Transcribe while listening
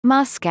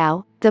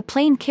Moscow. The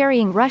plane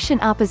carrying Russian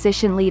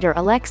opposition leader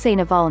Alexei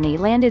Navalny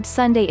landed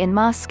Sunday in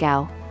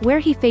Moscow, where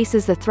he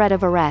faces the threat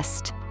of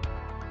arrest.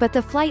 But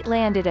the flight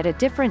landed at a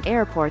different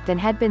airport than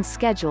had been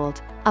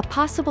scheduled, a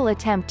possible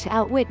attempt to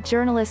outwit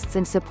journalists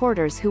and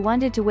supporters who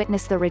wanted to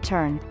witness the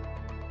return.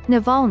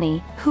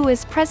 Navalny, who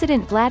is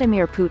President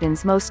Vladimir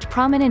Putin's most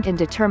prominent and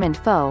determined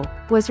foe,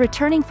 was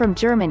returning from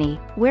Germany,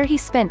 where he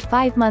spent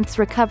 5 months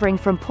recovering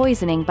from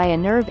poisoning by a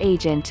nerve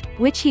agent,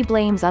 which he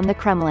blames on the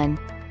Kremlin.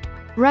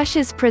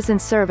 Russia's prison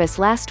service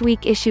last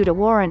week issued a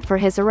warrant for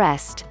his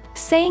arrest,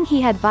 saying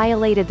he had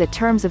violated the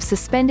terms of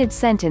suspended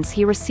sentence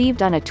he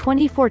received on a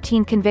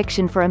 2014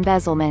 conviction for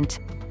embezzlement.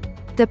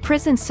 The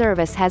prison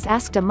service has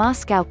asked a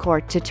Moscow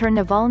court to turn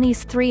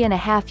Navalny's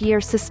 3.5-year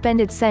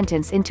suspended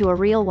sentence into a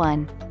real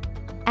one.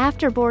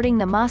 After boarding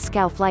the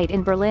Moscow flight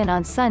in Berlin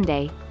on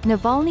Sunday,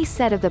 Navalny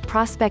said of the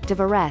prospect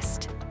of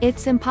arrest,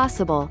 "It's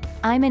impossible,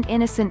 I'm an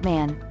innocent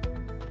man."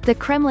 The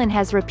Kremlin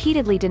has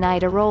repeatedly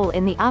denied a role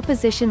in the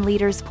opposition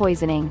leader's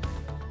poisoning.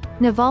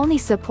 Navalny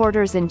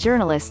supporters and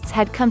journalists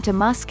had come to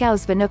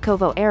Moscow's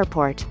Vnukovo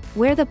airport,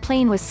 where the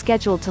plane was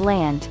scheduled to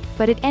land,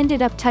 but it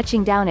ended up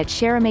touching down at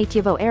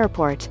Sheremetyevo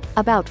Airport,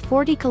 about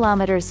 40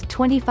 kilometers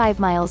 (25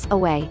 miles)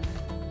 away.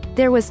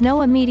 There was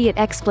no immediate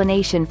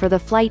explanation for the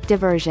flight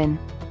diversion.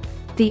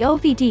 The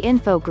OVD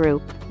Info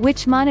Group,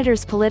 which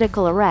monitors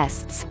political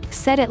arrests,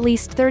 said at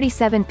least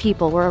 37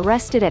 people were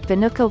arrested at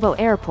Vnukovo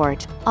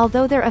Airport,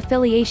 although their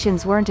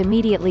affiliations weren't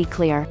immediately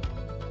clear.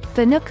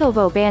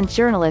 Vnukovo banned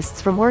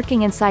journalists from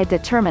working inside the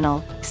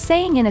terminal,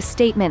 saying in a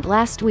statement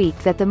last week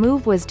that the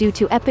move was due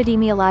to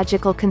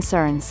epidemiological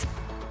concerns.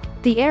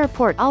 The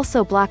airport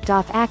also blocked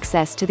off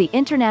access to the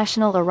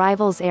international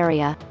arrivals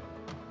area.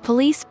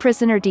 Police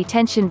prisoner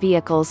detention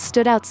vehicles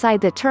stood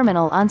outside the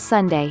terminal on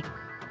Sunday.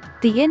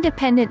 The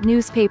independent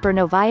newspaper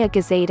Novaya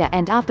Gazeta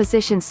and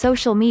opposition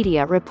social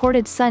media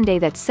reported Sunday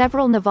that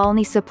several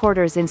Navalny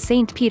supporters in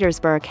St.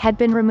 Petersburg had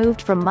been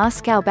removed from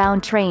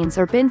Moscow-bound trains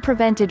or been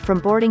prevented from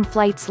boarding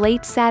flights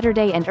late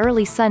Saturday and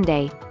early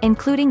Sunday,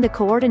 including the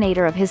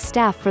coordinator of his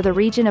staff for the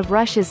region of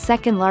Russia's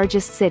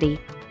second-largest city.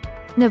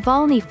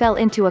 Navalny fell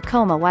into a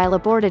coma while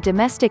aboard a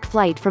domestic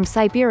flight from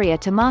Siberia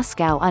to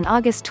Moscow on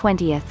August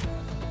 20.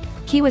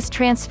 He was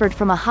transferred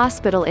from a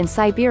hospital in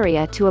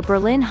Siberia to a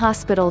Berlin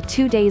hospital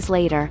 2 days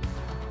later.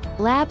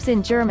 Labs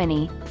in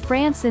Germany,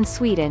 France and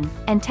Sweden,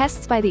 and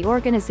tests by the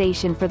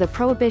Organization for the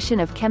Prohibition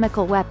of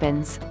Chemical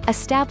Weapons,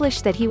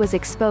 established that he was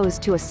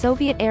exposed to a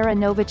Soviet-era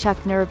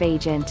Novichok nerve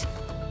agent.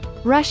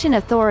 Russian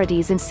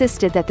authorities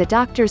insisted that the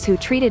doctors who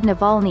treated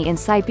Navalny in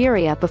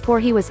Siberia before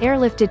he was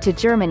airlifted to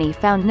Germany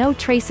found no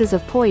traces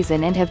of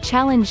poison and have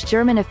challenged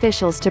German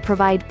officials to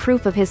provide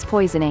proof of his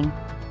poisoning.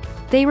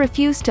 They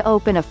refused to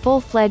open a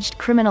full-fledged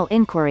criminal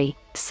inquiry,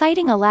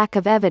 citing a lack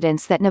of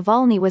evidence that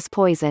Navalny was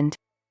poisoned.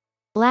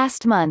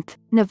 Last month,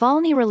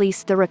 Navalny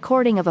released the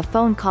recording of a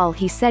phone call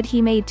he said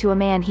he made to a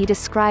man he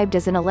described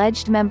as an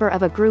alleged member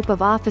of a group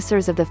of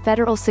officers of the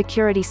Federal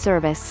Security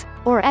Service,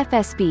 or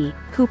FSB,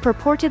 who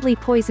purportedly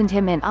poisoned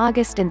him in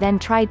August and then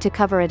tried to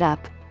cover it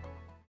up.